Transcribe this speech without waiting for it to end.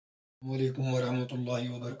वालेकुम वरहमतुल्लाहि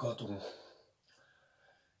वबरकातुहू।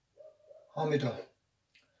 हाँ बेटा,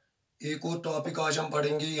 एक और टॉपिक आज हम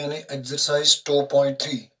पढ़ेंगे यानी एक्सरसाइज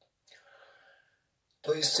 2.3।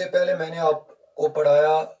 तो इससे पहले मैंने आपको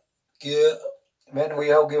पढ़ाया कि when we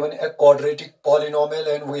have given a quadratic polynomial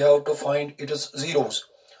and we have to find its zeros,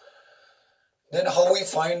 then how we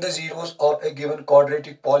find the zeros of a given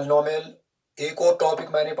quadratic polynomial। एक और टॉपिक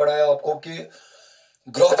मैंने पढ़ाया आपको कि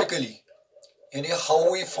ग्राफिकली यानी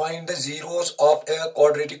how we find the zeros of a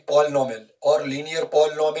quadratic polynomial और linear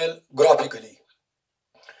polynomial graphically.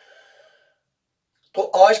 तो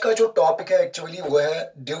आज का जो टॉपिक है एक्चुअली वो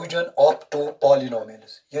है डिवीजन ऑफ टू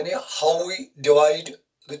पॉलिनोमियल्स, यानी how we divide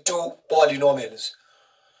the two polynomials.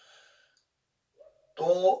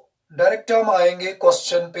 तो डायरेक्ट हम आएंगे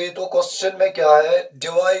क्वेश्चन पे। तो क्वेश्चन में क्या है,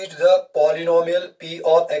 divide the polynomial p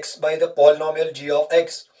of x by the polynomial g of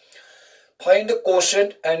x, find the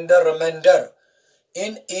quotient and the reminder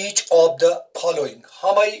in each of the following.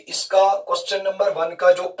 हाँ भाई, इसका क्वेश्चन नंबर 1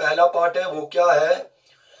 का जो पहला पार्ट है वो क्या है,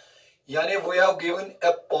 यानी we have given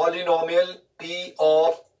a polynomial p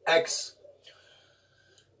of x।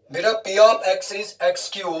 मेरा p of x is x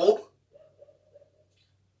cube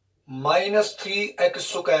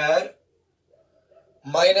 -3x²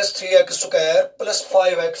 plus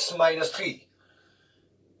 5x - 3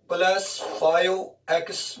 plus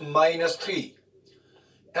 5x - 3,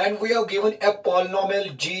 and we have given a polynomial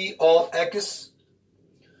g of x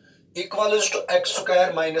equals to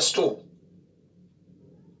x² - 2,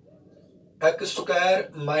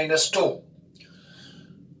 x² - 2।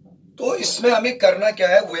 तो इसमें हमें करना क्या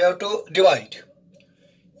है, we have to divide,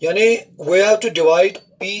 यानी we have to divide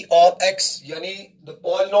p of x, यानी the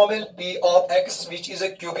polynomial p of x which is a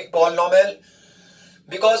cubic polynomial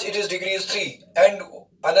because it is degrees 3, and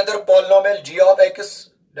another polynomial g of x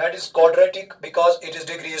that is quadratic because it is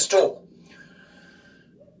degrees 2.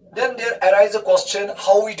 Then there arises a question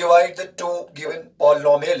how we divide the two given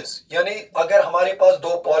polynomials, यानी अगर हमारे पास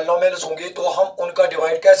दो polynomials होंगे तो हम उनका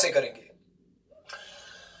divide कैसे करेंगे।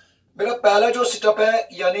 मेरा पहला जो स्टेप है,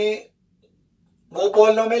 यानी वो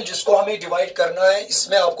पॉलिनोमियल जिसको हमें डिवाइड करना है,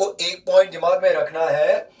 इसमें आपको एक पॉइंट दिमाग में रखना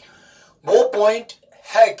है। वो पॉइंट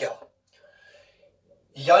है क्या,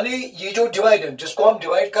 यानी ये जो डिवाइडेंड जिसको हम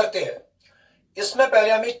डिवाइड करते हैं, इसमें पहले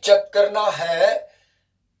हमें चेक करना है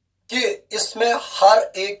कि इसमें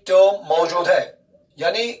हर एक टर्म मौजूद है।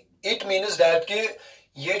 यानी इट मीन्स दैट कि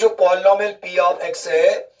ये जो पॉलिनोमियल p ऑफ x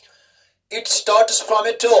है, it starts from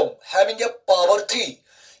a term having a power 3।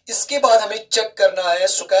 इसके बाद हमें चेक करना है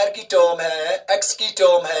स्क्वायर की टर्म है, x की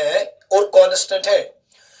टर्म है और कांस्टेंट है।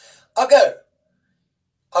 अगर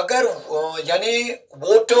यानी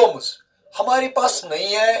वो टर्म्स हमारे पास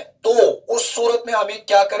नहीं है तो उस सूरत में हमें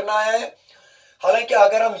क्या करना है, हालांकि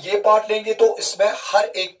अगर हम ये पार्ट लेंगे तो इसमें हर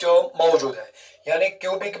एक टर्म मौजूद है, यानी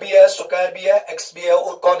क्यूबिक भी है, स्क्वायर भी है, एक्स भी है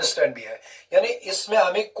और कांस्टेंट भी है। यानी इसमें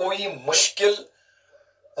हमें कोई मुश्किल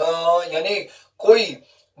यानी कोई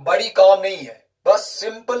बड़ी काम नहीं है, बस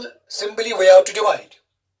simply way have to divide.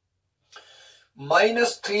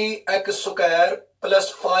 -3x²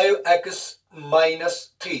 plus 5x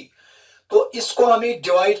 - 3, तो इसको हमें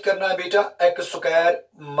डिवाइड करना है बेटा x² -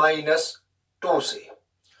 2 से।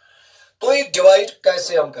 तो ये डिवाइड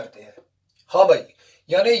कैसे हम करते हैं। हाँ भाई,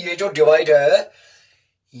 यानी ये जो डिवाइड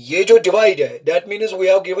है that means we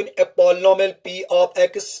have given a polynomial p of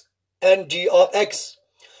x and g of x।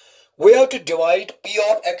 We have to divide p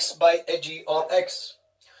of x bye a g of x।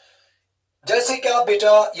 जैसे कि आप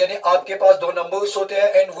बेटा, यानी आपके पास दो नंबर्स होते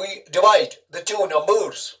हैं and we divide the two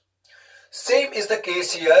numbers. Same is the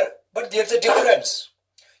case here, but there is a difference,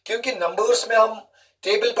 क्योंकि नंबर्स में हम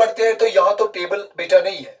टेबल पढ़ते हैं तो यहां तो टेबल बेटा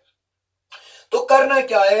नहीं है। तो करना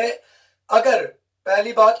क्या है, अगर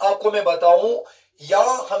पहली बात आपको मैं बताऊं,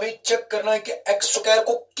 यहां हमें चेक करना है कि x²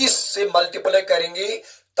 को किस से मल्टीप्लाई करेंगे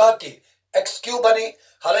ताकि x³ बने।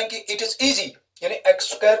 हालांकि इट इज इजी, यानी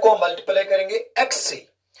x² को हम मल्टीप्लाई करेंगे x से,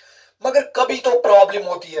 मगर कभी तो प्रॉब्लम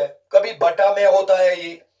होती है, कभी बटा में होता है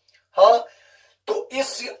ये। हाँ, तो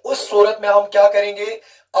उस सूरत में हम क्या करेंगे,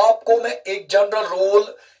 आपको मैं एक जनरल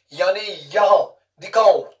रूल यानी यहां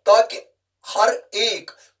दिखाऊं ताकि हर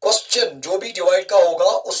एक क्वेश्चन जो भी डिवाइड का होगा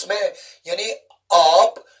उसमें यानी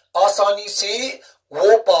आप आसानी से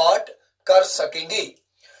वो पार्ट कर सकेंगे।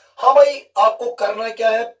 हाँ भाई, आपको करना क्या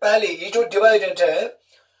है, पहले ये जो डिवाइडेंट है,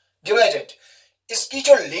 डिवाइडेंट इसकी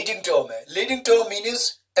जो leading term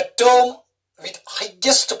means a term with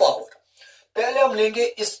highest power। पहले हम लेंगे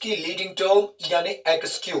इसकी लीडिंग टर्म यानी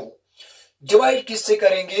x³। डिवाइड किससे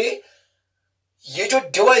करेंगे, ये जो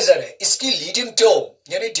डिवाइजर है इसकी लीडिंग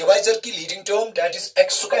टर्म यानी डिवाइजर की leading term that is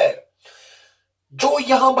x²। जो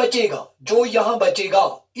यहां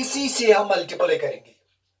बचेगा इसी से हम मल्टीप्लाई करेंगे।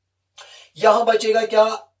 यहां बचेगा क्या,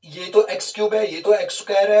 ये तो एक्स क्यूब है, ये तो एक्स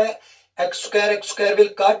स्क्वायर है, x square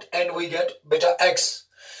will cut and we get बेटा एक्स।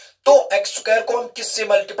 तो एक्स स्क्वायर को हम किससे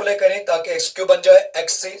मल्टीप्लाई करें ताकि एक्स क्यूब बन जाए,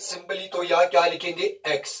 एक्स से सिंपली, तो यहां क्या लिखेंगे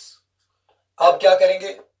एक्स। अब क्या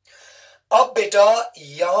करेंगे, अब बेटा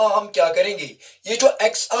यहां हम क्या करेंगे, ये जो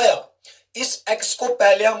एक्स आया इस एक्स को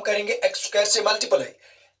पहले हम करेंगे एक्स स्क्वायर से multiply,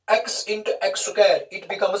 x into x square it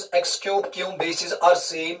becomes x cube, क्यों basis are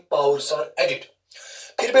same, powers are added.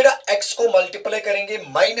 फिर बेटा एक्स को मल्टीप्लाई करेंगे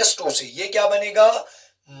 -2 से, ये क्या बनेगा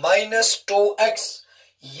 -2x,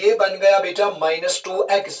 ये बन गया बेटा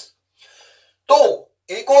 -2x। तो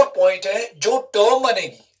एक और पॉइंट है, जो टर्म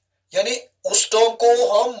बनेगी यानी उस टर्म को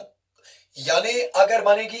हम, यानी अगर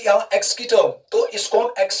बनेगी यहां x की टर्म तो इसको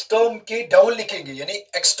हम x टर्म के डाउन लिखेंगे, यानी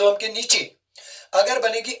x टर्म के नीचे। अगर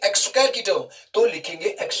बनेगी एक्स स्क्वायर की टर्म तो लिखेंगे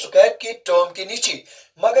एक्स स्क्वायर के टर्म के नीचे,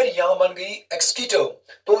 मगर यहां बन गई x की टर्म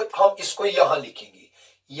तो हम इसको यहां लिखेंगे,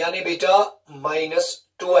 यानी बेटा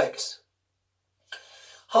 -2x।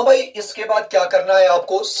 हाँ भाई, इसके बाद क्या करना है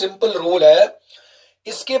आपको, सिंपल रूल है,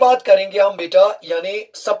 इसके बाद करेंगे हम बेटा यानी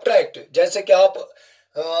सब्ट्रैक्ट, जैसे कि आप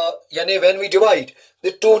यानी when we divide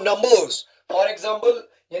the two numbers, for example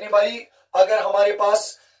यानी भाई अगर हमारे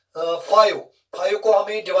पास 5 को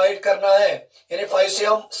हमें डिवाइड करना है, यानी 5 से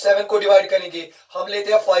हम 7 को डिवाइड करेंगे, हम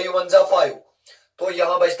लेते हैं 5 1 जा 5, तो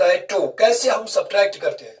यहां बचता है 2। कैसे हम सब्ट्रैक्ट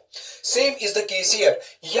करते हैं, same is the case here,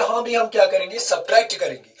 यहां भी हम क्या करेंगे सब्ट्रैक्ट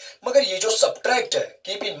करेंगे, मगर ये जो सब्ट्रैक्ट है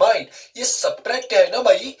कीप इन माइंड, ये सब्ट्रैक्ट है ना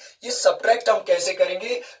भाई, ये सब्ट्रैक्ट हम कैसे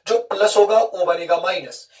करेंगे, जो प्लस होगा वो बनेगा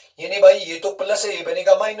माइनस, यानी भाई ये तो प्लस है ये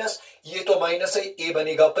बनेगा माइनस, ये तो माइनस है ये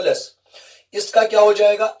बनेगा प्लस, इसका क्या हो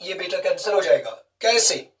जाएगा, ये बेटा कैंसिल हो जाएगा।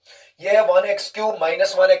 कैसे, ये है 1x cube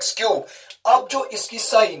minus 1x cube. अब जो इसकी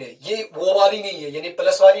साइन है ये वो वाली नहीं है, यानी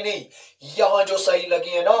प्लस वाली नहीं, यहां जो साइन लगी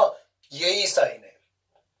है ना यही साइन है।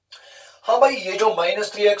 हाँ भाई, ये जो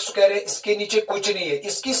 -3x स्क्वायर है इसके नीचे कुछ नहीं है,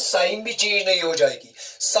 इसकी साइन भी चेंज नहीं हो जाएगी,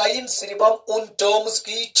 साइन सिर्फ हम उन टर्म्स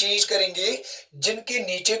की चेंज करेंगे जिनके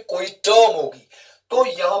नीचे कोई टर्म होगी। तो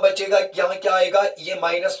यहां बचेगा, यहां क्या आएगा, ये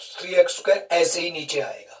 -3x स्क्वायर ऐसे ही नीचे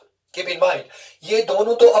आएगा। कीप इन माइंड, ये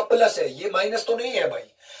दोनों तो अब प्लस है, ये माइनस तो नहीं है भाई,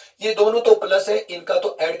 ये दोनों तो प्लस है, इनका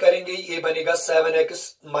तो ऐड करेंगे, ये बनेगा 7x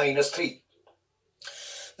 - 3।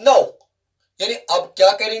 नाउ यानी अब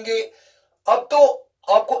क्या करेंगे, अब तो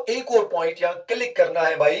आपको एक और पॉइंट यहां क्लिक करना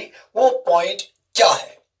है भाई, वो पॉइंट क्या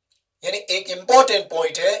है, यानी एक इंपॉर्टेंट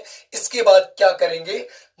पॉइंट है। इसके बाद क्या करेंगे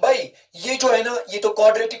भाई, ये जो है ना ये तो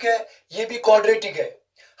क्वाड्रेटिक है, ये भी क्वाड्रेटिक है,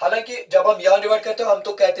 हालांकि जब हम यहां डिवाइड करते हैं हम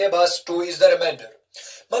तो कहते हैं बस 2 इज द रिमाइंडर,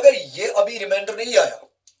 मगर ये अभी रिमाइंडर नहीं आया।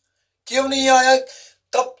 क्यों नहीं आया,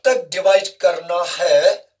 तब तक डिवाइड करना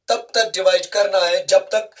है, तब तक डिवाइड करना है जब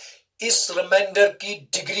तक इस रिमाइंडर की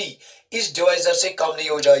डिग्री इस डिवाइजर से कम नहीं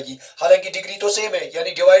हो जाएगी, हालांकि डिग्री तो सेम है,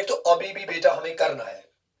 यानी डिवाइड तो अभी भी बेटा हमें करना है।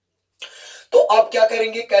 तो आप क्या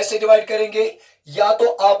करेंगे, कैसे डिवाइड करेंगे, या तो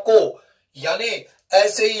आपको यानी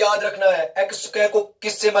ऐसे ही याद रखना है, एक्स स्क्वायर को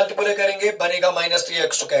किससे मल्टीप्लाई करेंगे, बनेगा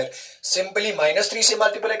 -3x स्क्वायर, सिंपली -3 से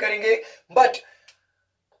मल्टीप्लाई करेंगे। बट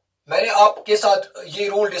मैंने आपके साथ ये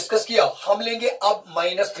रूल डिस्कस किया, हम लेंगे अब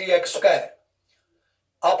 -3x स्क्वायर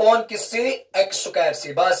अपॉन किससे, एक्स स्क्वायर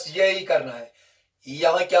से, बस यही करना है।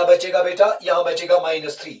 यहां क्या बचेगा बेटा, यहां बचेगा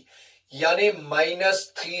 -3, यानी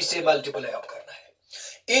 -3 से मल्टीप्लाई आप करना है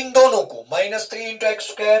इन दोनों को, -3 into x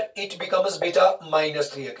square it becomes बेटा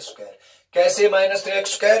 -3x स्क्वायर। कैसे -3x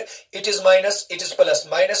square, it is minus it is plus,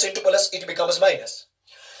 minus into plus it becomes minus,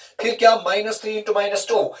 फिर क्या -3 इंटू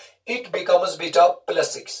 -2 इट बिकम्स बेटा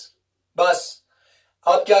 +6। बस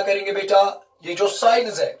अब क्या करेंगे बेटा, ये जो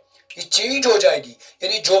साइंस है ये चेंज हो जाएगी,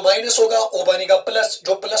 यानी जो माइनस होगा वो बनेगा प्लस,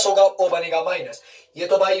 जो प्लस होगा वो बनेगा माइनस। ये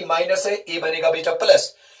तो भाई माइनस है ये बनेगा बेटा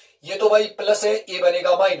प्लस, ये तो भाई प्लस है ये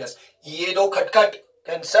बनेगा माइनस, ये दो खटखट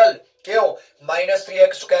कैंसल, क्यों,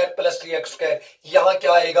 -3x स्क्वायर + 3x स्क्वायर, यहां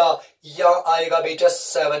क्या आएगा, यहां आएगा बेटा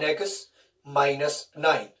 7x -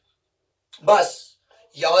 9। बस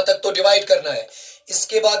यहां तक तो डिवाइड करना है,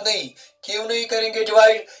 इसके बाद नहीं। क्यों नहीं करेंगे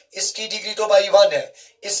डिवाइड, इसकी डिग्री तो भाई 1 है,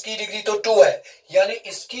 इसकी डिग्री तो 2 है, यानी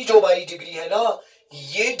इसकी जो भाई डिग्री है ना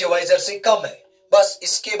ये डिवाइजर से कम है, बस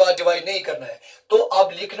इसके बाद डिवाइड नहीं करना है। तो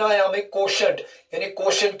अब लिखना है हमें कोशेंट, यानी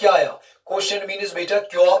कोशेंट क्या आया, कोशेंट मीन्स बेटा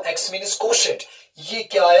Q of x means quotient, ये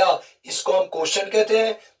क्या आया, इसको हम कोशेंट कहते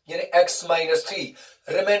हैं, यानी x - 3।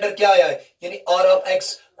 रिमाइंडर क्या आया है, यानी r ऑफ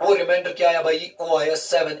x, वो रिमाइंडर क्या आया भाई, वो आया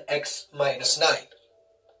 7x - 9।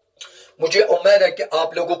 मुझे उम्मीद है कि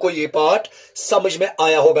आप लोगों को ये पार्ट समझ में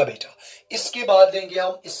आया होगा बेटा। इसके बाद लेंगे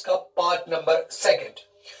हम इसका पार्ट नंबर 2।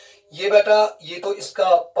 ये बेटा ये तो इसका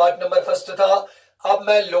पार्ट नंबर 1 था, अब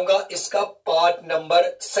मैं लूंगा इसका पार्ट नंबर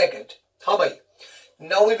 2। हाँ भाई,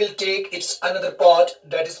 now we will take its another part,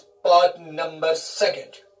 that is part number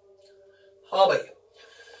 2। हाँ भाई,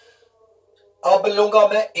 अब लूंगा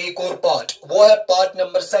मैं एक और पार्ट, वो है part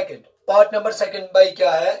number second. Part number second भाई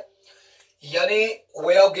क्या है, यानी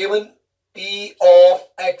we have given p of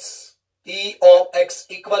x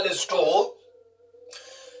equals to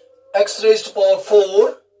x raised to power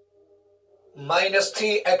 4 minus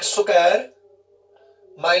 3x square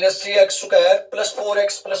plus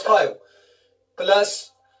 4x plus 5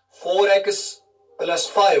 plus 4x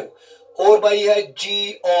plus 5, और भाई है g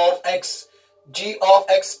of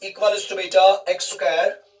x equals to बेटा x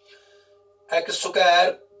square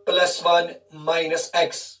plus 1 minus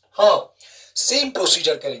x। हाँ, same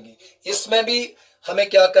procedure करेंगे, इसमें भी हमें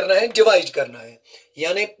क्या करना है, डिवाइड करना है,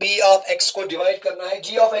 यानी p ऑफ x को डिवाइड करना है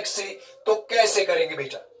g ऑफ x से। तो कैसे करेंगे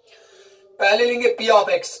बेटा, पहले लेंगे p of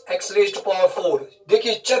x raised to power 4,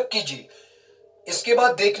 देखिए चेक कीजिए, इसके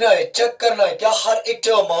बाद देखना है, चेक करना है क्या हर एक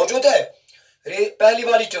टर्म मौजूद है, पहली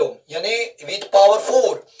वाली टर्म यानी विद पावर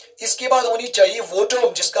 4, इसके बाद होनी चाहिए वो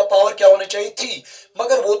टर्म जिसका पावर क्या होना चाहिए 3,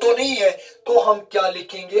 मगर वो तो नहीं है, तो हम क्या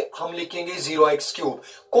लिखेंगे, हम लिखेंगे 0x क्यूब,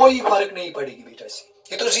 कोई फर्क नहीं पड़ेगी बेटा इससे,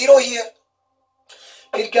 ये तो 0 ही है।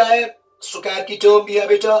 फिर क्या है, स्क्वायर की टर्म भी है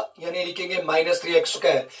बेटा, यानी लिखेंगे माइनस 3x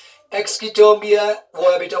स्क्वायर, x की टर्म भी है, वो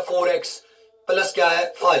है बेटा 4x प्लस क्या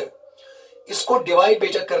है 5। इसको डिवाइड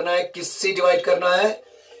बेटा करना है, किससे डिवाइड करना है,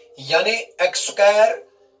 यानी x स्क्वायर,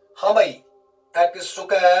 हाँ भाई x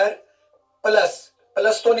स्क्वायर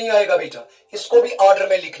प्लस तो नहीं आएगा बेटा, इसको भी ऑर्डर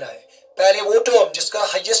में लिखना है, पहले वो टर्म जिसका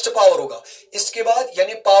हाईएस्ट पावर होगा, इसके बाद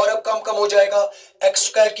यानी पावर अब कम हो जाएगा x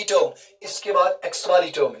स्क्वायर की टर्म, इसके बाद x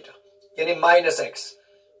वाली टर्म बेटा, यानी माइनस x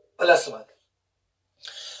प्लस 1।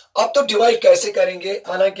 अब तो डिवाइड कैसे करेंगे,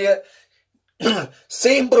 हालांकि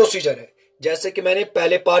सेम प्रोसीजर है जैसे कि मैंने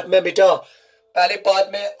पहले पार्ट में बेटा, पहले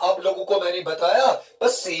पार्ट में आप लोगों को मैंने बताया,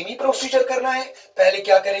 बस सेम ही प्रोसीजर करना है। पहले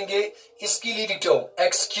क्या करेंगे, इसकी लीडिंग टर्म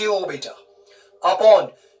x क्यूब बेटा upon,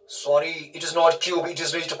 sorry it is not cube, it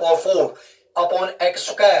is raised to power 4 upon x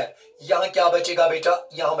square, यहां क्या बचेगा बेटा,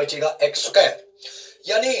 यहां बचेगा x स्क्वायर,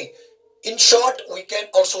 यानी in short we can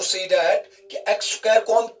also say that कि x स्क्वायर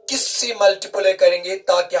को हम किससे मल्टीप्लाई करेंगे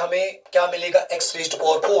ताकि हमें क्या मिलेगा, x रेज्ड टू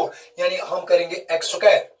पावर 4, यानी हम करेंगे x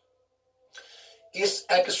स्क्वायर, इस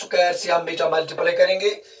x स्क्वायर से हम बेटा मल्टीप्लाई करेंगे।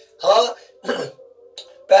 हाँ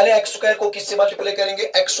पहले x स्क्वायर को किससे मल्टीप्लाई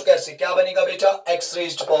करेंगे, x स्क्वायर से, क्या बनेगा बेटा x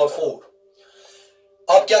रेज्ड टू पावर 4।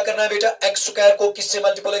 अब क्या करना है बेटा, x स्क्वायर को किससे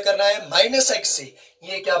मल्टीप्लाई करना है, माइनस x से,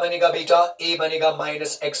 ये क्या बनेगा बेटा, a बनेगा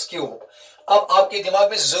माइनस x क्यूब। अब आपके दिमाग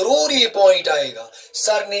में जरूर ये पॉइंट आएगा,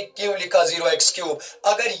 सर ने क्यों लिखा 0x क्यूब,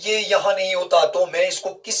 अगर ये यहां नहीं होता तो मैं इसको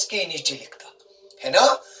किसके नीचे लिखता, है ना।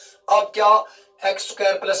 अब क्या, x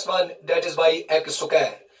square plus 1 that is by x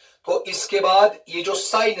square, तो इसके बाद ये जो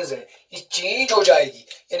साइन है ये चेंज हो जाएगी,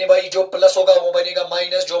 यानी भाई जो प्लस होगा वो बनेगा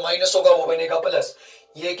माइनस, जो माइनस होगा वो बनेगा प्लस,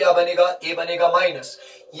 ये क्या बनेगा, a बनेगा माइनस,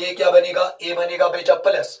 ये क्या बनेगा, a बनेगा बेटा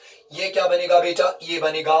प्लस, ये क्या बनेगा बेटा, ये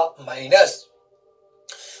बनेगा माइनस।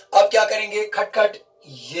 अब क्या करेंगे, खटखट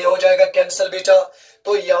ये हो जाएगा कैंसिल बेटा,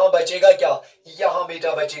 तो यहां बचेगा क्या, यहां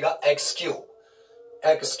बेटा बचेगा x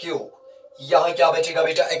क्यूब, यहां क्या बचेगा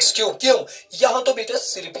बेटा x क्यूब, क्यों, यहां तो बेटा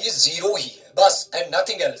सिर्फ ये 0 ही है बस एंड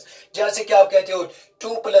नथिंग एल्स। जैसे कि आप कहते हो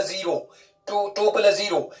 2 plus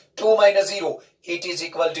 0 2 minus 0 it is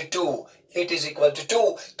equal to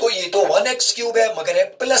 2, तो ये तो 1x क्यूब है मगर है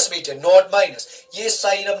प्लस बेटा नॉट माइनस, ये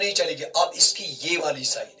साइन अब नहीं चलेगी, अब इसकी ये वाली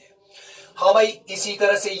साइन है। हाँ भाई इसी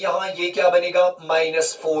तरह से यहां ये क्या बनेगा,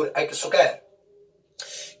 माइनस 4x स्क्वायर,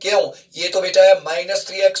 क्यों, ये तो बेटा है माइनस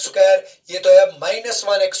 3x स्क्वायर, ये तो है माइनस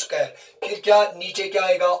 1x स्क्वायर, फिर क्या नीचे क्या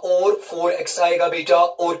आएगा, और 4x आएगा बेटा,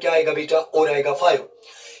 और क्या आएगा बेटा, और आएगा 5,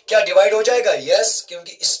 क्या डिवाइड हो जाएगा, यस,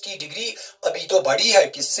 क्योंकि इसकी डिग्री अभी तो बड़ी है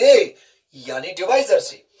किससे, यानी डिवाइजर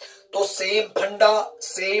से। तो सेम फंडा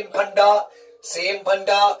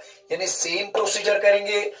यानी सेम प्रोसीजर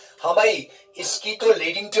करेंगे। हाँ भाई इसकी तो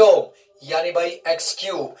लीडिंग टर्म यानी भाई x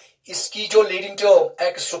क्यूब, इसकी जो लीडिंग टर्म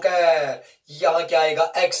x स्क्वायर, यहां क्या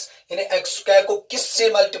आएगा x, यानी x स्क्वायर को किस से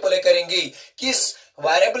मल्टीप्लाई करेंगे, किस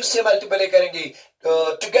वेरिएबल से मल्टीप्लाई करेंगे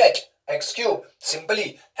to get x cube,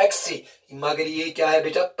 simply x से, मगर ये क्या है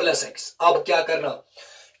बेटा प्लस x। अब क्या करना,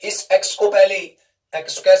 इस x को पहले x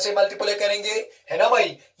स्क्वायर से मल्टीप्लाई करेंगे, है ना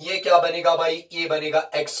भाई, ये क्या बनेगा भाई, ये बनेगा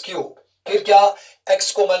x क्यूब, फिर क्या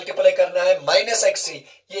x को मल्टीप्लाई करना है माइनस x से,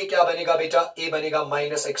 ये क्या बनेगा बेटा, ये बनेगा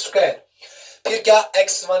माइनस x स्क्वायर, फिर क्या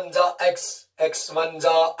x वन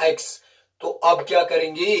जा x, तो अब क्या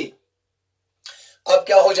करेंगे, अब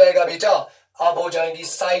क्या हो जाएगा बेटा, अब हो जाएगी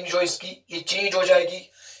साइन जो इसकी ये चेंज हो जाएगी,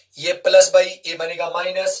 ये प्लस बाई ये बनेगा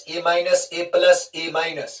माइनस, ये माइनस, ये प्लस, ये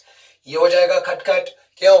माइनस, ये हो जाएगा खटखट,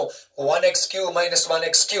 क्यों 1x cube minus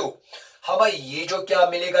 1x cube. हमें ये जो क्या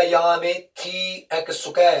मिलेगा यहाँ हमें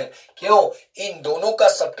 3x², क्यों, इन दोनों का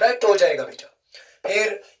सब्ट्रैक्ट हो जाएगा बेटा।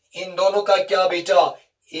 फिर इन दोनों का क्या बेटा,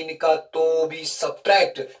 इनका तो भी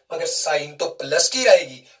सब्ट्रैक्ट, मगर साइन तो प्लस की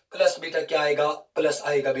रहेगी, प्लस बेटा क्या आएगा, प्लस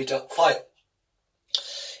आएगा बेटा 5।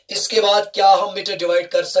 इसके बाद क्या हम बेटा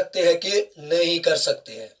डिवाइड कर सकते हैं कि नहीं कर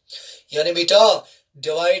सकते हैं, यानी बेटा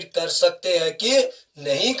डिवाइड कर सकते हैं कि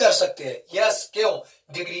नहीं कर सकते हैं, यस, क्यों,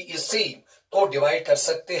 डिग्री इज सेम, तो डिवाइड कर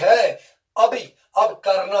सकते हैं। अभी अब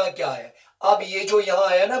करना क्या है, अब ये जो यहां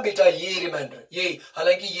है ना बेटा, ये रिमाइंडर, ये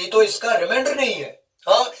हालांकि ये तो इसका रिमाइंडर नहीं है,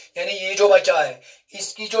 हाँ, यानी ये जो बचा है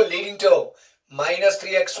इसकी जो लीडिंग टर्म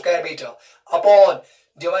 -3x² बेटा अपॉन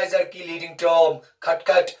डिवाइजर की लीडिंग टर्म,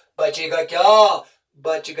 खटखट बचेगा क्या,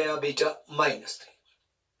 बच गया बेटा -3।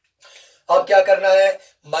 अब क्या करना है,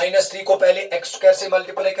 -3 को पहले x² से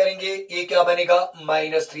मल्टीप्लाई करेंगे, ये क्या बनेगा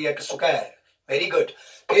 -3x², वेरी गुड।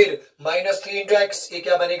 फिर -3 इंटू x, ये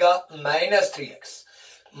क्या बनेगा -3x,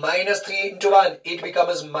 -3 इंटू 1, इट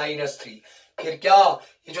बिकम्स -3। फिर क्या,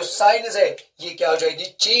 ये जो साइन है ये क्या हो जाएगी,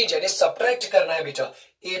 चेंज, यानी सब्ट्रैक्ट करना है बेटा,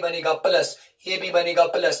 ए बनेगा प्लस, ये भी बनेगा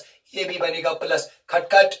प्लस, ये भी बनेगा प्लस,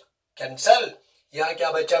 खटखट कैंसल। यहाँ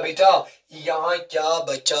क्या बचा बेटा, यहाँ क्या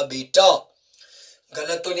बचा बेटा,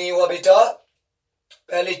 गलत तो नहीं हुआ बेटा,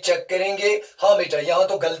 पहले चेक करेंगे, हाँ बेटा यहाँ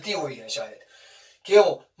तो गलती हुई है शायद,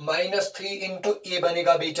 क्यों, -3 इंटू ए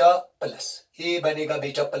बनेगा बेटा प्लस, ए बनेगा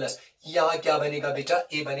बेटा प्लस, यहाँ क्या बनेगा बेटा,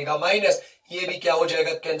 ए बनेगा माइनस, ये भी क्या हो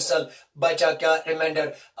जाएगा कैंसल, बचा क्या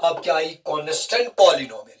रिमाइंडर। अब क्या आई, कांस्टेंट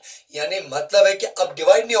पॉलिनोमियल, यानी मतलब है कि अब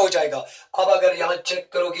डिवाइड नहीं हो जाएगा। अब अगर यहाँ चेक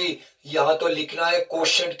करोगे, यहाँ तो लिखना है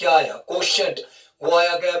क्वोशिएंट, क्या आया क्वोशिएंट, वो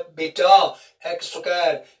आया गया बेटा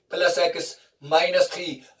x² प्लस x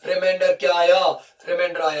 -3, रिमाइंडर क्या आया,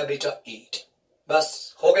 रिमाइंडर आया बेटा 8।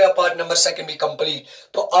 बस हो गया पार्ट नंबर 2 भी कंप्लीट।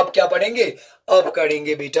 तो अब क्या पढ़ेंगे, अब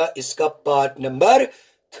करेंगे बेटा इसका पार्ट नंबर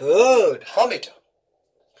 3। हाँ बेटा,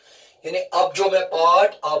 यानी अब जो मैं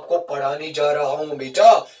पार्ट आपको पढ़ाने जा रहा हूं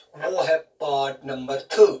बेटा, वो है पार्ट नंबर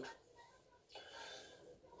 3।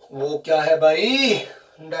 वो क्या है भाई,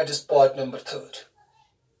 दैट इज पार्ट नंबर 3।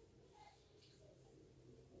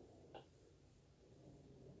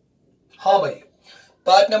 हाँ भाई,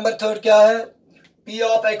 पार्ट नंबर 3 क्या है, P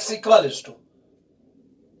of x equals to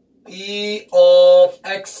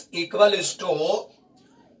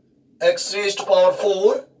x raised to power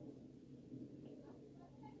 4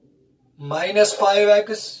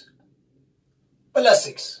 -5x plus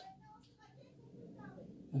 6,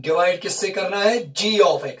 divide किससे करना है, g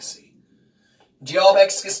of x से। g of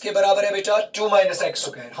x किसके बराबर है बेटा, 2 -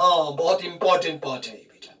 x²। हाँ, बहुत इंपॉर्टेंट पार्ट है ये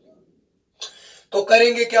बेटा। तो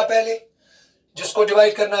करेंगे क्या, पहले जिसको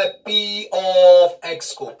डिवाइड करना है P of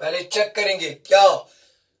x को पहले चेक करेंगे, क्या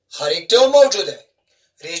हर एक टर्म मौजूद है,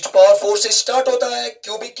 रेज्ड पावर 4 से स्टार्ट होता है,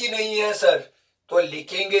 क्यूबिक की नहीं है सर, तो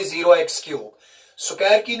लिखेंगे 0x3,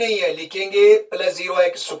 स्क्वायर की नहीं है, लिखेंगे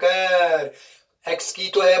 +0x², x की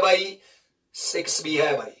तो है भाई, 6 भी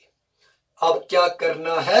है भाई। अब क्या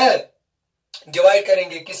करना है, डिवाइड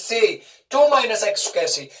करेंगे किससे, 2 - x²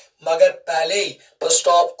 से, मगर पहले फर्स्ट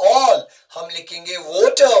ऑफ ऑल हम लिखेंगे वो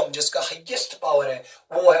टर्म जिसका हाईएस्ट पावर है,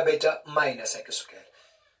 वो है बेटा -x²।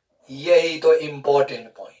 यही तो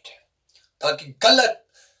इंपॉर्टेंट पॉइंट है, ताकि गलत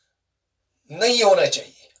नहीं होना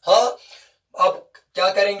चाहिए। हाँ, अब क्या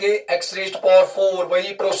करेंगे, x raised to power 4,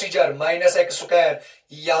 वही प्रोसीजर, -x²,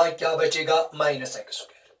 यहां क्या बचेगा -x²।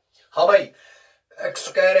 हाँ भाई,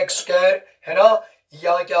 x² है ना,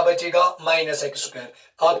 यहां क्या बचेगा -x²।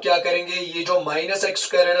 आप क्या करेंगे, ये जो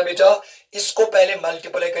 -x² है ना बेटा, इसको पहले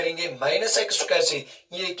मल्टीप्लाई करेंगे -x² से,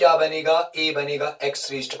 ये क्या बनेगा, a बनेगा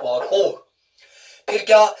x raised to power 4। फिर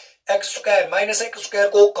क्या, x² -x²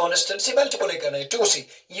 को कांस्टेंट से मल्टीप्लाई करना है 2 से,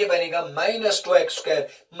 ये बनेगा -2x²,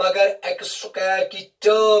 मगर x² की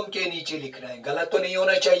टर्म के नीचे लिखना है, गलत तो नहीं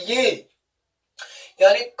होना चाहिए,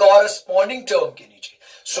 यानी कॉरेस्पॉन्डिंग टर्म के नीचे,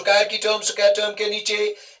 स्क्वायर की टर्म स्क्वायर टर्म के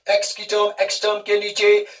नीचे, x की टर्म x टर्म के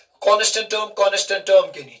नीचे, कांस्टेंट टर्म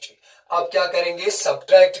के नीचे। अब क्या करेंगे,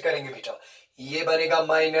 सब्ट्रैक्ट करेंगे बेटा, ये बनेगा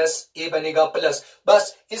माइनस, ये बनेगा प्लस,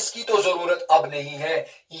 बस इसकी तो जरूरत अब नहीं है,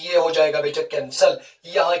 ये हो जाएगा बेटा कैंसल।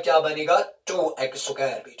 यहां क्या बनेगा,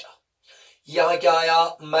 2x² बेटा, यहां क्या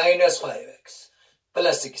आया -5x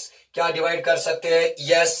प्लस 6, क्या डिवाइड कर सकते हैं,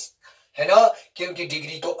 यस है ना, क्योंकि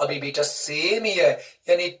डिग्री तो अभी बेटा सेम ही है,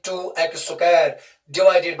 यानी 2x²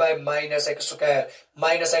 divided by -x²,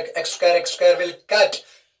 -x² will cut,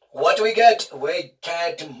 what we get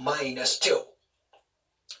 -2।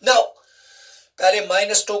 now पहले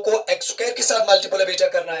 -2 को x² के साथ मल्टीप्लाई बेटा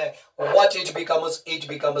करना है, what it becomes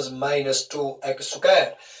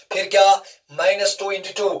 -2x²। फिर क्या, -2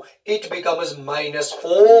 into 2 it becomes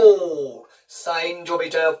 -4, साइन जो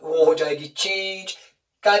बेटा वो हो जाएगी चेंज,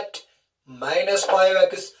 कट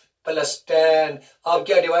 -5x +10 अब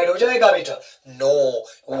क्या डिवाइड हो जाएगा बेटा? No,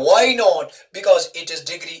 why not? Because it is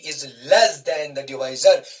degree is less than the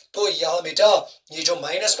divisor. तो यहां बेटा ये जो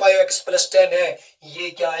 -5x +10 है ये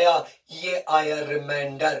क्या आया? ये आया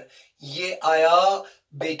रिमाइंडर, ये आया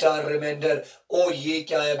बेटा रिमाइंडर, और ये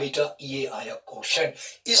क्या आया बेटा? ये आया क्वेश्चन।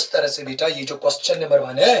 इस तरह से बेटा ये जो क्वेश्चन नंबर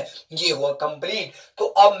 1 है ये हुआ कंप्लीट। तो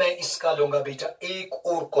अब मैं इसका लूंगा बेटा एक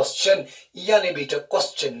और क्वेश्चन, यानी बेटा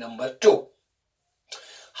क्वेश्चन नंबर 2।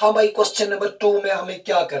 हाँ भाई, क्वेश्चन नंबर 2 में हमें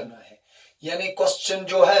क्या करना है? यानी क्वेश्चन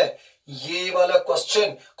जो है ये वाला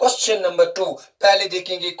क्वेश्चन, क्वेश्चन नंबर 2। पहले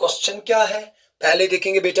देखेंगे क्वेश्चन क्या है, पहले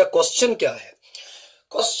देखेंगे बेटा क्वेश्चन क्या है।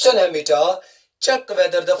 क्वेश्चन है बेटा, check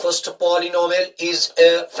whether the first polynomial is a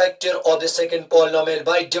factor of the second polynomial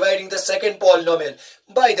by dividing the second polynomial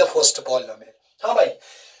by the first polynomial। हाँ भाई,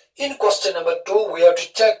 in question number 2 we have to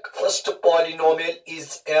check first polynomial is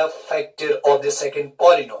a factor of the second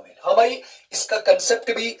polynomial। हाँ भाई, इसका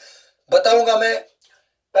concept भी बताऊंगा मैं।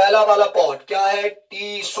 पहला वाला पार्ट क्या है?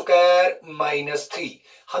 t² - 3।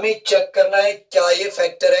 हमें चेक करना है क्या ये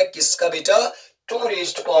फैक्टर है किसका बेटा?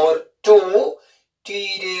 2⁻²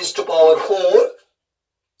 t⁻4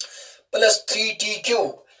 प्लस 3t³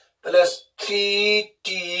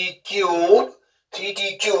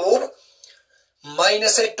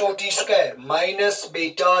 माइनस है 2t² माइनस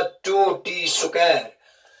बेटा 2t²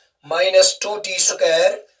 minus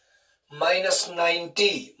 2t² minus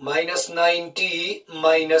 90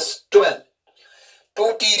 minus 12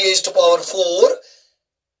 2t⁻4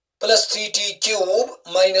 plus 3t³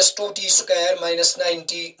 minus 2t² minus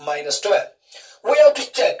 90 minus 12। We have to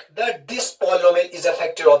check that this polynomial is a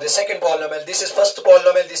factor of the second polynomial. This is first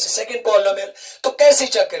polynomial, this is second polynomial. तो कैसे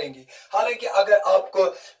check करेंगे? हालांकि अगर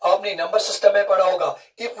आपने number system में पढ़ा होगा,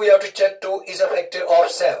 if we have to check 2 is a factor of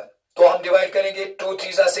 7, तो हम डिवाइड करेंगे 2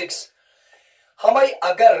 3 6। हमारी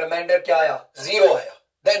अगर रिमाइंडर क्या आया? 0 आया,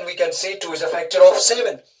 then we can say 2 is a factor of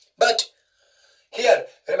 7. But here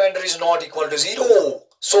remainder is not equal to 0,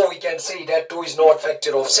 so we can say that 2 is not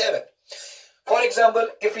factor of 7. For example,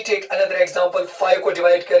 if we take another example, 5 को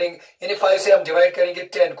divide करेंगे, यानी 5 से हम divide करेंगे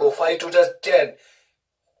 10 को, 5 2 10,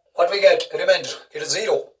 what we get? Remainder, it is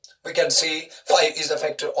 0. We can say 5 is a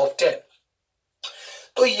factor of 10.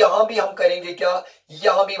 तो यहां भी हम करेंगे क्या?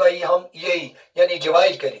 यहां भी भाई हम यही यानी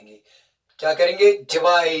डिवाइड करेंगे। क्या करेंगे?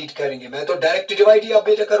 डिवाइड करेंगे। मैं तो डायरेक्ट डिवाइड ही आप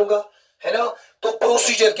बेटा करूंगा, है ना? तो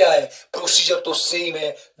प्रोसीजर क्या है? प्रोसीजर तो सेम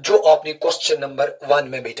है जो आपने क्वेश्चन नंबर 1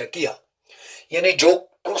 में बेटा किया, यानी जो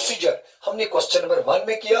प्रोसीजर हमने क्वेश्चन नंबर 1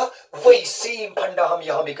 में किया वही सेम फंडा हम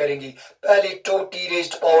यहां भी करेंगे। पहले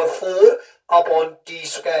 2t⁻4 अपॉन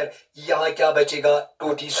t², यहां क्या बचेगा?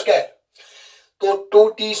 2t²। तो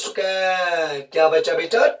 2t² क्या बचा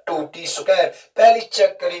बेटा? 2t²। पहले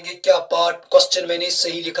चेक करेंगे क्या पार्ट क्वेश्चन मैंने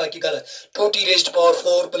सही लिखा कि गलत।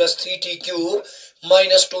 2t⁻4 plus 3t³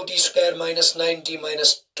 minus 2t² minus 90 minus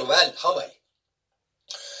 12। हाँ भाई,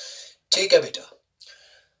 ठीक है बेटा।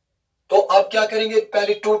 तो अब क्या करेंगे?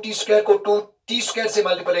 पहले 2t² को 2t² से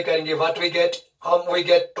मल्टीप्लाई करेंगे, what we get? We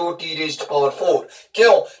get 2t⁻4।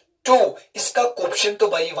 क्यों? 2 इसका कोएफिशिएंट तो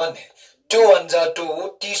भाई 1 है, 2 1 जा 2,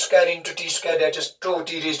 t² into t² that is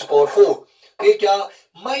 2t⁻4। फिर क्या?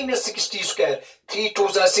 माइनस 6t², 3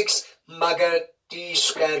 2 जा 6, मगर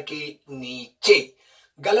t² के नीचे।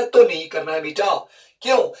 गलत तो नहीं करना है बेटा।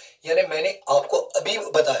 क्यों? यानी मैंने आपको अभी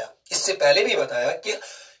बताया, इससे पहले भी बताया कि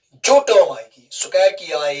जो टर्म आएगी स्क्वायर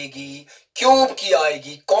की आएगी, क्यूब की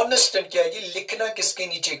आएगी, कांस्टेंट की आएगी, लिखना किसके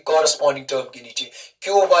नीचे? कॉरस्पॉन्डिंग टर्म के नीचे।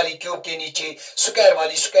 क्यूब वाली क्यूब के नीचे, स्क्वायर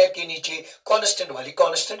वाली स्क्वायर के नीचे, कांस्टेंट वाली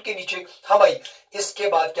कांस्टेंट के नीचे। हाँ भाई, इसके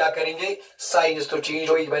बाद क्या करेंगे? साइन तो चेंज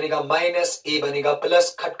होगी, बनेगा माइनस, ए बनेगा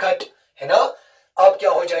प्लस, खटखट, है ना? अब क्या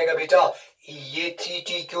हो जाएगा बेटा? ये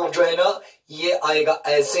 3t³ जो है ना ये आएगा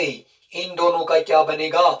ऐसे ही, इन दोनों का क्या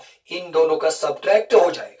बनेगा? इन दोनों का सब्ट्रैक्ट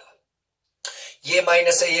हो जाएगा। ये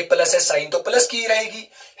माइनस है, ये प्लस है, साइन तो प्लस की रहेगी,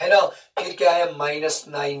 है ना? फिर क्या है? माइनस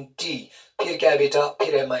 90, फिर क्या है बेटा?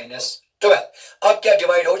 फिर है माइनस 12। अब क्या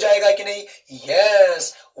डिवाइड हो जाएगा कि नहीं?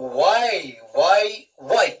 Yes. Y Y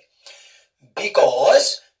Y?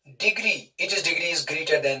 Because degree is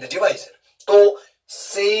greater than the divisor. तो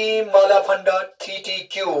सेम वाला फंडा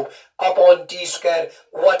 3t³ upon t²,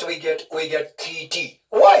 what we get? We get 3t।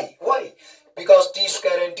 Y? Because t²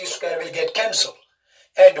 and t² will get cancel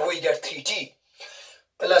and we get 3t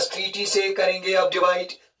plus 3t से करेंगे अब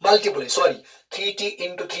divide, multiply, sorry 3t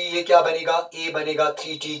into 3, ये क्या बनेगा? ए बनेगा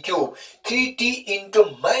 3t³। 3t into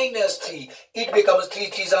minus 3, it becomes 3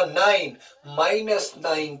 3 जा 9 minus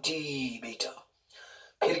 90 बेटा।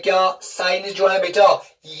 फिर क्या? साइन जो है बेटा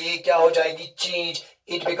ये क्या हो जाएगी? Change,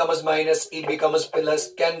 it becomes minus, it becomes plus,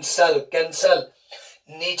 cancel.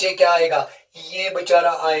 नीचे क्या आएगा? ये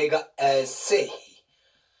बेचारा आएगा ऐसे ही,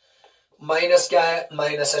 माइनस क्या है,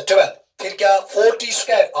 माइनस है 12, फिर क्या 4t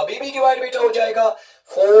स्क्वायर, अभी भी डिवाइड बेटा हो जाएगा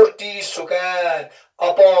 4t square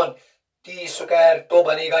upon t square, तो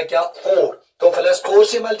बनेगा क्या 4, तो प्लस 4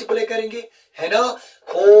 से मल्टीप्लाई करेंगे है ना,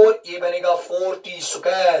 4 ये बनेगा 4t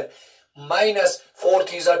square minus 4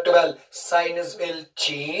 3s are 12, signs will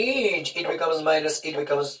change, it becomes minus, it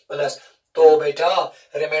becomes plus, तो बेटा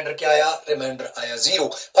रिमाइंडर क्या आया, रिमाइंडर आया 0।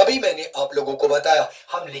 अभी मैंने आप लोगों को बताया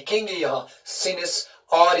हम लिखेंगे यहां since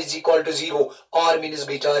r is equal to 0, r means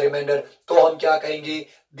बेटा रिमाइंडर, तो हम क्या कहेंगे,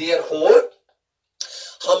 देयरफॉर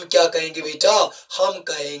हम क्या कहेंगे बेटा, हम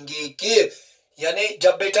कहेंगे कि यानी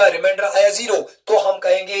जब बेटा रिमाइंडर आया 0 तो हम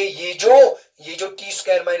कहेंगे ये जो t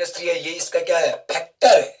स्क्वायर माइनस 3 है ये इसका क्या है,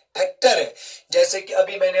 फैक्टर है, फैक्टर है। जैसे कि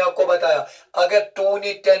अभी मैंने आपको बताया अगर 2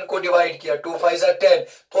 ने 10 को डिवाइड किया, 2 5 10,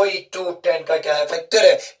 तो ये 2 10 का क्या है, फैक्टर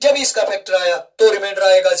है। जब इसका फैक्टर आया तो रिमाइंडर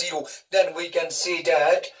आएगा 0, then we can see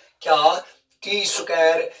that क्या t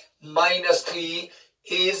square minus 3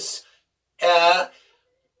 is a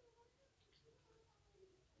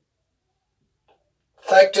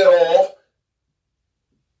factor of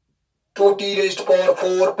 2t raised to power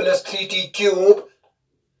 4 plus 3t cube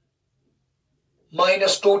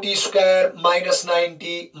minus 2t square minus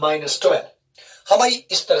 9t minus 12। हमारी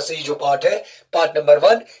इस तरह से जो पार्ट है, पार्ट नंबर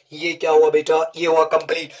 1 ये क्या हुआ बेटा, ये हुआ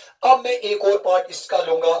कंप्लीट। अब मैं एक और पार्ट इसका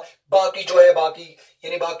लूंगा, बाकी जो है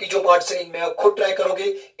बाकी जो पार्ट से इनमें आप खुद ट्राई करोगे,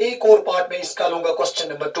 एक और पार्ट में इसका लूंगा क्वेश्चन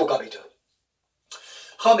नंबर 2 का बेटा।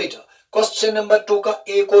 हाँ बेटा क्वेश्चन नंबर 2 का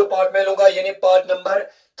एक और पार्ट में लूंगा, यानी पार्ट नंबर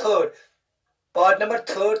 3। पार्ट नंबर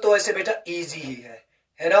 3 तो ऐसे बेटा इजी ही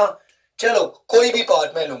है ना, चलो कोई भी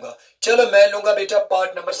पार्ट मैं लूंगा, चलो मैं लूंगा बेटा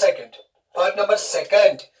पार्ट नंबर 2। पार्ट नंबर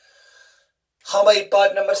 2 हमारी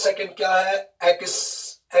पार्ट नंबर 2 क्या है, x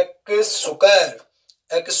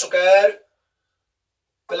square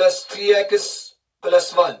plus 3x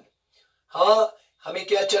plus 1। हाँ हमें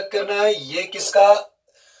क्या चेक करना है, ये किसका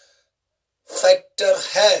फैक्टर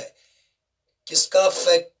है, किसका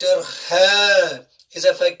फैक्टर है, is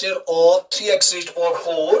a factor of 3x raised to power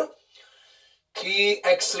 4,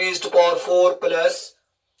 3x raised to power 4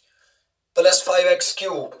 plus 5x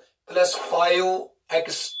cube plus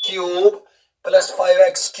 5x cube plus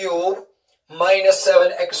 5x cube minus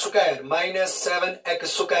 7x square minus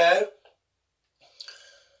 7x square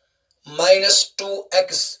minus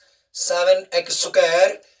 2x 7x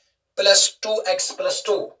square plus 2x plus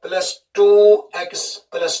 2 plus 2x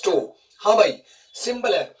plus 2। हाँ भाई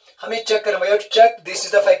simple है, हमें check करना है, check this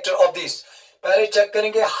is the factor of this. पहले check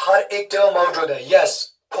करेंगे हर एक term मौजूद है, यस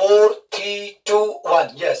 4 3 2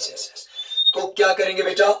 1, यस। तो क्या करेंगे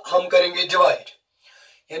बेटा, हम करेंगे डिवाइड,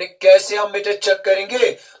 यानी कैसे हम बेटा चेक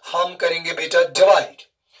करेंगे, हम करेंगे बेटा डिवाइड।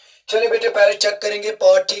 चलिए बेटे पहले चेक करेंगे,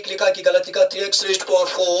 पार्ट ठीक लिखा कि गलत लिखा, 3x raised to power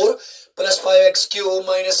 4 plus 5x cube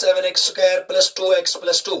minus 7x square plus 2x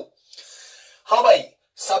plus 2। हाँ भाई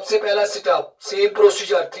सबसे पहला setup same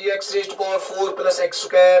procedure, 3x raised to power 4 plus x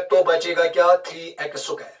square, तो बचेगा क्या 3x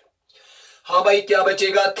स्क्वायर। हाँ भाई क्या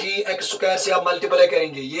बचेगा, 3x स्क्वायर से आप मल्टीप्लाई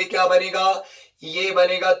करेंगे, ये क्या बनेगा, ये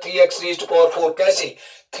बनेगा 3x raised to power 4। कैसे,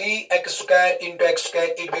 3x square into x square,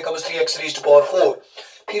 it becomes 3x raised to power 4।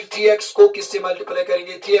 फिर 3x को किससे मल्टीप्लाई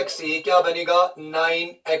करेंगे, 3x से, ये क्या बनेगा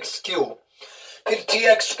 9x क्यूब। फिर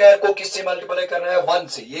 3x स्क्वायर को किससे मल्टीप्लाई करना है, 1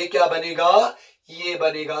 से, ये क्या बनेगा, ये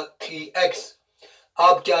बनेगा 3x।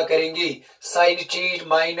 अब क्या करेंगे, sign change,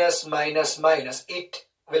 minus minus minus, it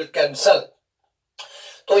will cancel,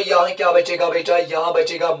 तो यहां क्या बचेगा बेटा, यहां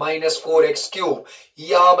बचेगा माइनस 4x क्यूब,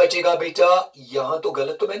 यहां बचेगा बेटा, यहां तो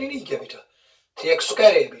गलत तो मैंने नहीं किया बेटा, 3x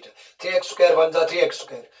स्क्वायर है बेटा, 3x स्क्वायर 1 जा 3x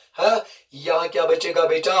स्क्वायर, हाँ यहां क्या बचेगा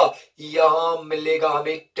बेटा, यहां मिलेगा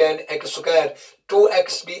हमें 10x स्क्वायर,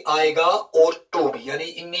 2x भी आएगा और 2 भी,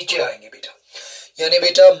 यानी नीचे आएंगे बेटा, यानी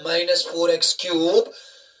बेटा minus 4x cube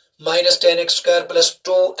minus 10x square plus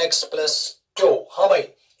 2x plus 2। हाँ भाई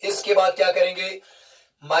इसके बाद क्या करेंगे,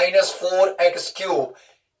 माइनस 4x क्यूब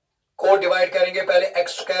को डिवाइड करेंगे पहले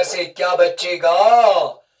x स्क्वायर से, क्या बचेगा,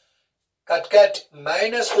 कट कट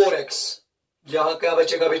माइनस 4x, यहां क्या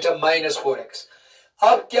बचेगा बेटा माइनस 4x।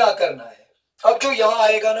 अब क्या करना है, अब जो यहां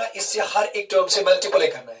आएगा ना इससे हर एक टर्म से मल्टीप्लाई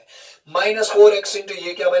करना है, माइनस 4x इंटू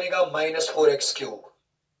ये क्या बनेगा minus 4x cube,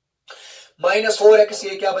 minus 4x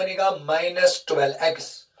ये क्या बनेगा माइनस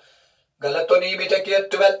 12x, गलत तो नहीं बेटा किया,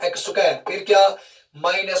 12x स्क्वायर, फिर क्या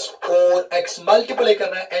माइनस 4x मल्टीप्लाई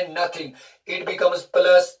करना है and nothing, it becomes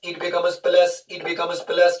plus, it becomes plus, it becomes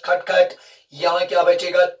plus, खट खट, यहां क्या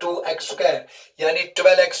बचेगा 2x स्क्वायर, यानी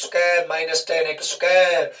 12x square minus 10x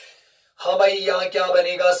square. हाँ भाई यहां क्या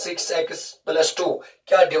बनेगा 6x प्लस 2,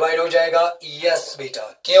 क्या डिवाइड हो जाएगा, यस बेटा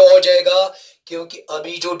क्या हो जाएगा, क्योंकि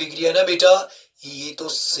अभी जो डिग्री है ना बेटा ये तो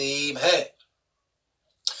सेम है,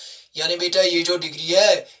 यानी बेटा ये जो डिग्री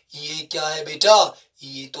है ये क्या है बेटा,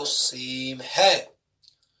 ये तो सेम है।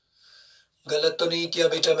 गलत तो नहीं किया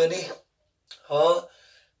बेटा मैंने? हाँ,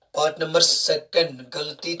 पार्ट नंबर सेकंड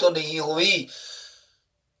गलती तो नहीं हुई।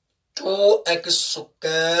 2x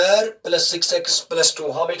square plus 6x plus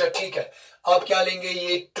 2। हाँ बेटा ठीक है। आप क्या लेंगे,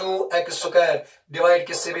 ये 2x स्क्वायर डिवाइड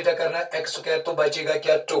किससे बेटा करना है, x स्क्वायर, तो बचेगा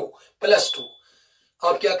क्या 2 प्लस 2।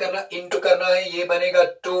 अब क्या करना, इंटू करना है, ये बनेगा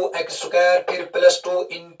 2x स्क्वायर फिर प्लस 2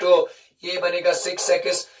 इंटू ये बनेगा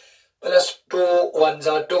 6x प्लस 2 1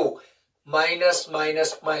 जा 2 माइनस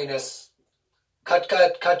माइनस माइनस खट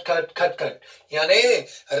खट खट खट खट खट, यानी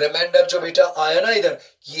रिमाइंडर जो बेटा आया ना इधर,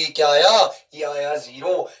 ये क्या आया, ये आया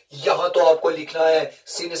 0। यहां तो आपको लिखना है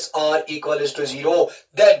since r equals to 0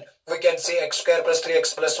 then we can say x square plus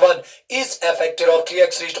 3x plus 1 is a factor of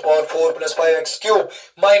 3x raised to power 4 plus 5x cube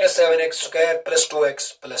minus 7x square plus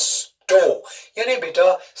 2x plus 2। यानी बेटा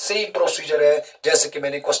सेम प्रोसीजर है जैसे कि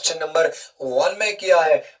मैंने question number 1 में किया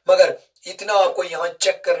है, मगर इतना आपको यहां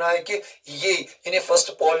चेक करना है कि ये इन ए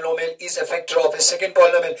first polynomial is a factor of a second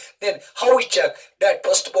polynomial, then how we check that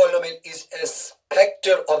first polynomial is a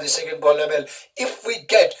factor of the second polynomial? If we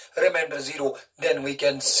get remainder 0, then we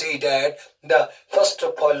can say that the first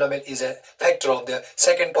polynomial is a factor of the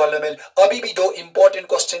second polynomial। अभी भी 2 important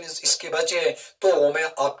question इसके बचे हैं, तो वो मैं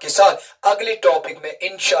आपके साथ अगले टॉपिक में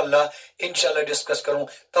इंशाल्लाह डिस्कस करूं।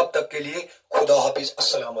 तब तक के लिए खुदा हाफिज,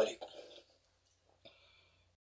 अस्सलाम वालेकुम।